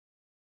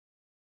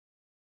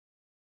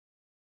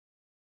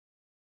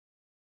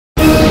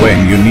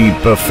When you need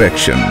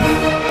perfection,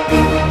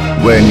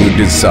 when you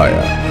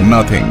desire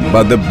nothing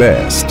but the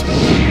best,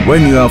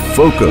 when you are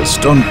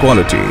focused on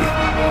quality,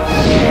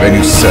 when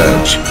you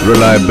search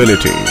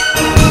reliability,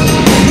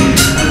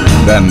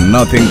 then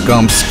nothing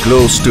comes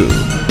close to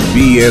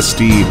Bst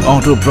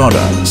Auto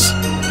products.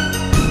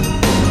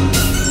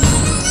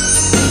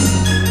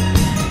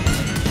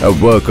 A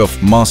work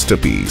of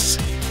masterpiece.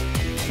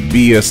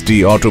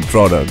 Bst Auto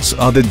products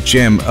are the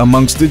gem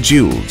amongst the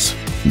jewels.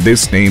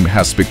 This name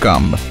has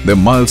become the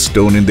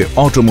milestone in the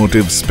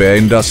automotive spare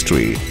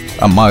industry,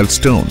 a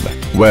milestone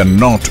where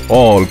not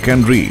all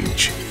can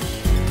reach.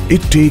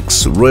 It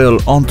takes real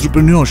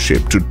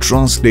entrepreneurship to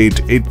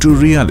translate it to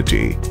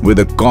reality with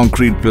a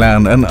concrete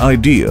plan and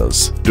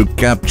ideas to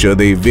capture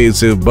the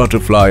evasive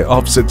butterfly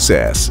of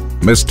success.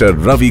 Mr.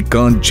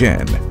 Ravikant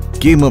Jain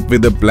came up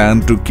with a plan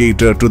to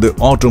cater to the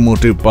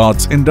automotive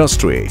parts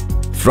industry.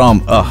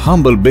 From a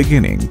humble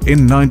beginning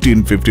in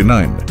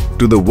 1959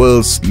 to the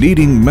world's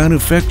leading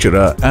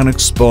manufacturer and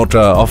exporter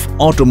of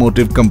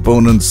automotive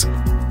components,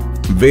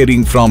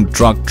 varying from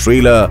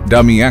truck-trailer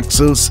dummy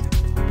axles,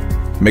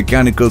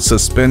 mechanical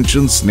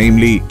suspensions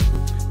namely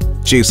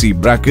chassis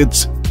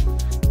brackets,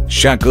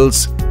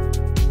 shackles,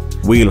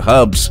 wheel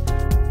hubs,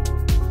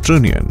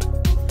 trunnion,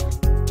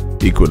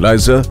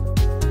 equalizer,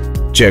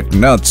 check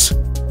nuts,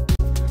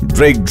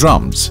 brake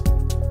drums,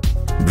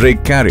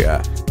 brake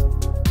carrier,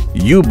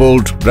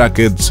 U-bolt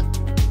brackets,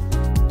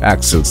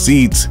 axle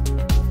seats,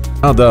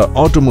 other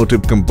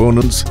automotive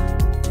components,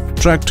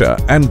 tractor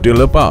and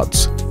tiller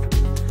parts,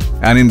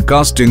 and in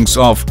castings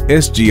of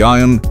SG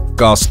iron,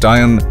 cast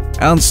iron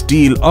and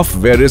steel of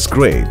various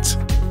grades.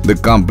 The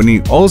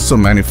company also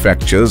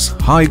manufactures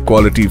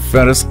high-quality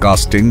ferrous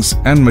castings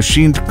and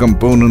machined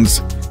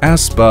components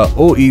as per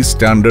OE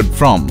standard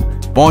from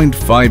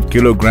 0.5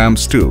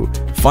 kilograms to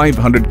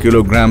 500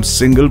 kilograms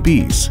single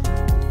piece.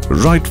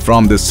 Right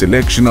from the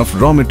selection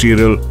of raw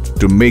material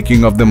to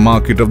making of the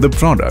market of the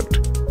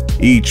product,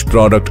 each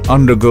product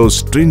undergoes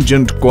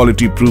stringent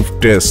quality-proof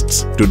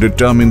tests to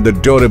determine the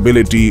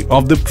durability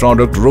of the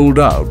product rolled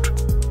out.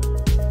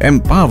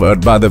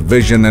 Empowered by the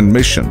vision and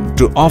mission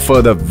to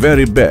offer the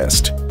very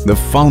best, the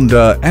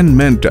founder and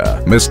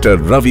mentor, Mr.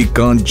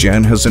 Ravikant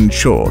Jain, has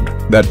ensured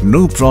that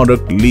no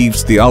product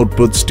leaves the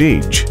output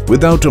stage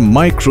without a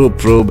micro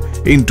probe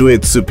into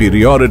its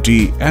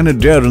superiority and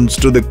adherence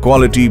to the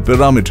quality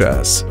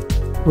parameters.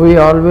 We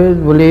always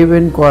believe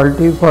in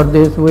quality, for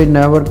this we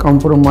never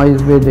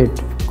compromise with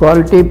it.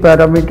 Quality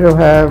parameters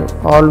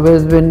have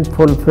always been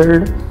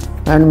fulfilled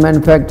and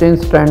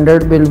manufacturing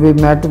standard will be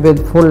met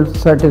with full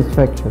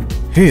satisfaction.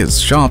 His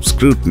sharp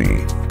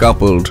scrutiny,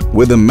 coupled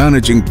with a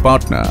managing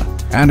partner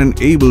and an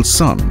able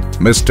son,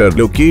 Mr.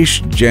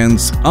 Lokesh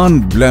Jain's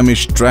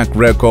unblemished track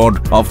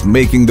record of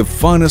making the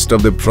finest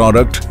of the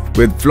product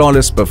with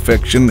flawless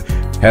perfection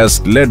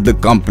has led the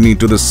company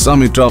to the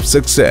summit of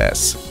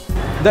success.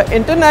 The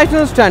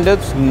international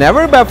standards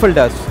never baffled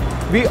us.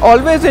 We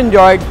always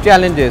enjoyed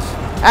challenges,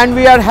 and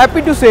we are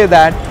happy to say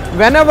that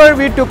whenever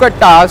we took a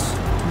task,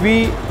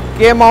 we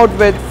came out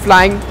with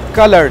flying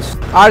colors.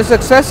 Our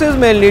success is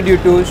mainly due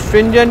to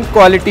stringent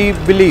quality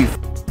belief.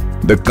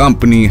 The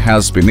company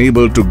has been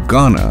able to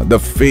garner the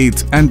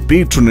faith and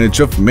patronage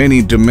of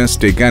many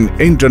domestic and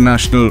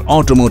international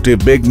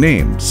automotive big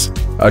names.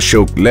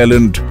 Ashok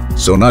Leyland,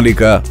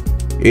 Sonalika,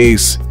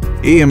 Ace,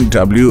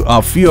 AMW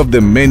are few of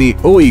the many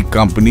OE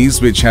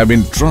companies which have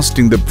been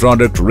trusting the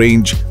product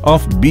range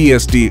of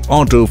Bst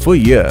Auto for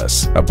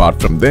years.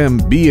 Apart from them,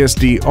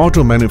 Bst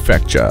Auto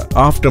manufacture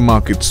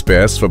aftermarket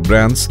spares for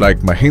brands like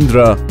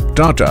Mahindra,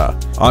 Tata,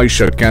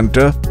 Eicher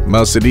Canter,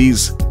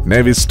 Mercedes,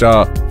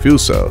 Navistar,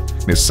 Fuso,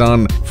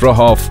 Nissan,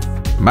 Frohoff,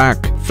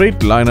 Mack,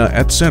 Freightliner,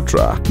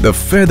 etc. The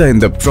feather in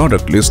the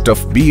product list of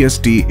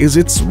Bst is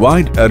its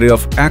wide array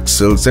of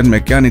axles and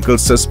mechanical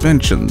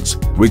suspensions,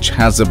 which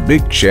has a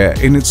big share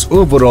in its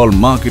overall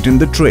market in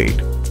the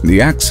trade.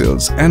 The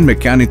axles and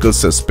mechanical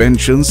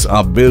suspensions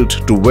are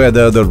built to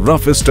weather the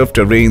roughest of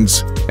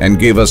terrains and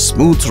give a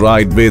smooth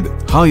ride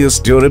with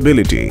highest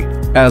durability.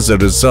 As a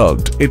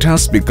result, it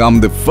has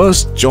become the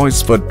first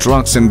choice for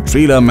trucks and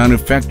trailer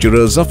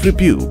manufacturers of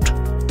repute.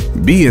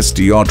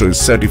 Bst Auto is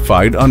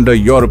certified under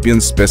European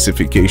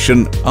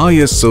specification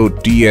ISO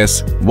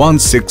TS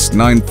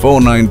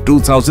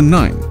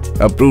 16949-2009,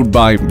 approved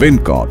by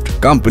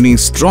Wincott. Company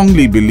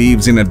strongly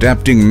believes in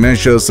adapting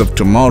measures of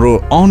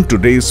tomorrow on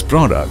today's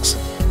products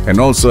and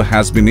also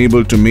has been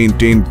able to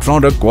maintain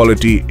product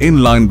quality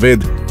in line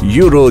with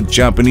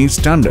Euro-Japanese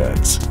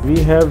standards.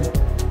 We have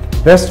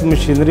best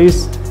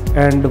machineries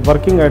and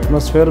working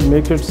atmosphere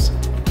make it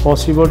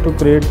possible to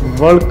create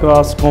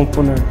world-class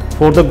component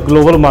for the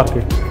global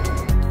market.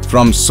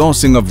 From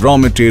sourcing of raw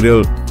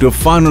material to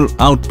final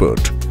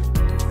output,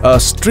 a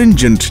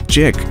stringent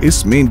check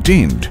is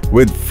maintained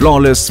with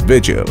flawless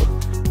vigil.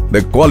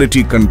 The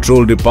quality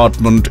control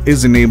department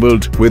is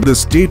enabled with the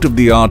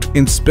state-of-the-art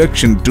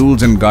inspection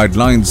tools and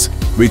guidelines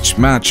which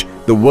match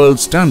the world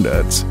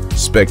standards,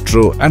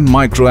 spectro and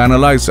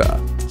microanalyzer,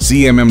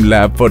 CMM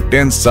lab for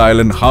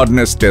tensile and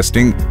hardness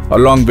testing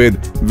along with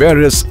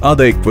various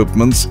other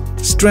equipments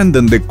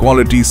strengthen the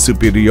quality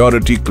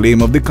superiority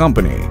claim of the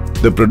company.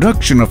 The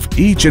production of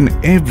each and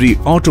every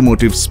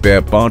automotive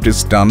spare part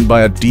is done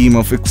by a team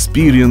of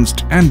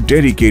experienced and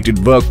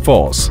dedicated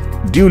workforce,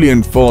 duly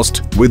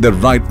enforced with the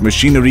right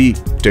machinery,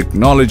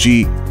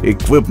 technology,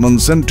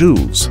 equipments and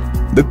tools.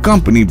 The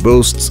company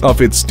boasts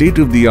of its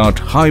state-of-the-art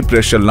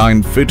high-pressure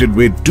line fitted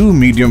with 2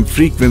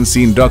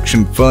 medium-frequency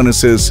induction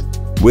furnaces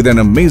with an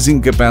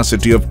amazing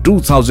capacity of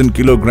 2000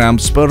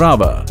 kilograms per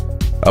hour.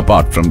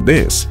 Apart from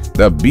this,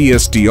 the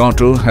Bst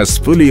Auto has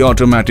fully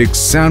automatic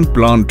sand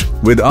plant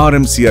with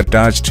RMC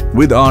attached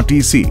with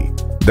RTC.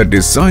 The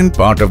design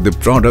part of the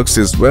products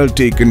is well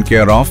taken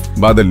care of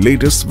by the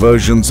latest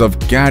versions of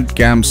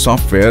CAD/CAM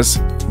softwares,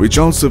 which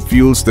also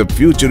fuels the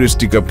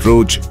futuristic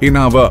approach in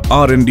our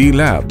R&D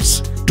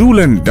labs. Tool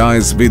and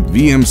dies with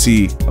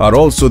VMC are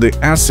also the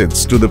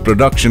assets to the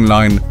production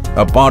line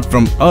apart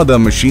from other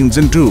machines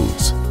and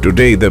tools.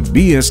 Today, the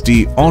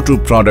Bst Auto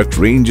product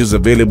range is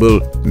available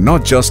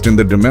not just in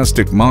the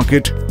domestic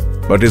market,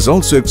 but is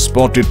also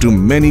exported to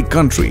many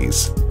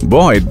countries.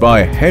 Buoyed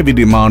by heavy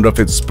demand of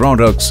its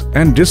products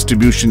and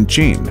distribution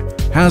chain,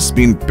 has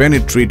been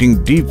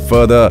penetrating deep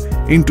further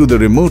into the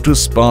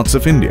remotest parts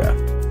of India.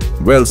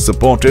 Well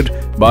supported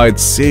by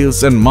its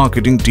sales and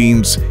marketing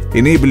teams,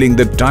 enabling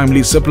the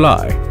timely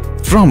supply.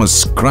 From a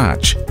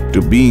scratch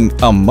to being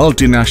a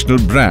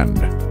multinational brand,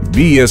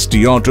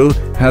 Bst Auto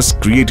has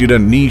created a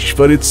niche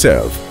for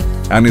itself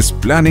and is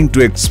planning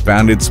to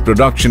expand its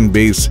production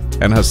base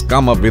and has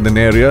come up with an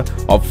area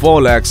of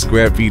 4 lakh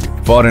square feet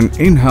for an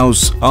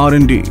in-house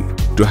R&D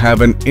to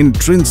have an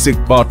intrinsic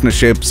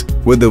partnerships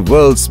with the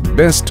world's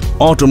best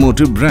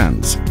automotive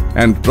brands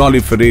and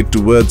proliferate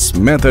towards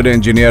method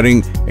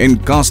engineering in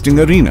casting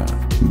arena.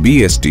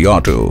 Bst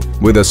Auto,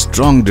 with a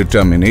strong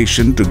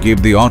determination to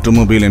give the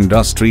automobile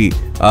industry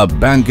a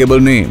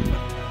bankable name,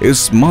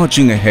 is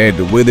marching ahead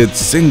with its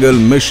single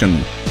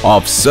mission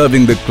of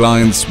serving the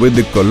clients with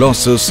the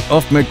colossus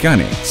of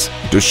mechanics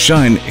to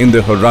shine in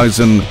the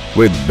horizon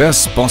with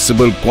best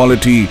possible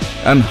quality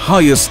and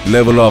highest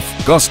level of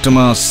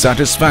customer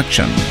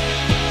satisfaction.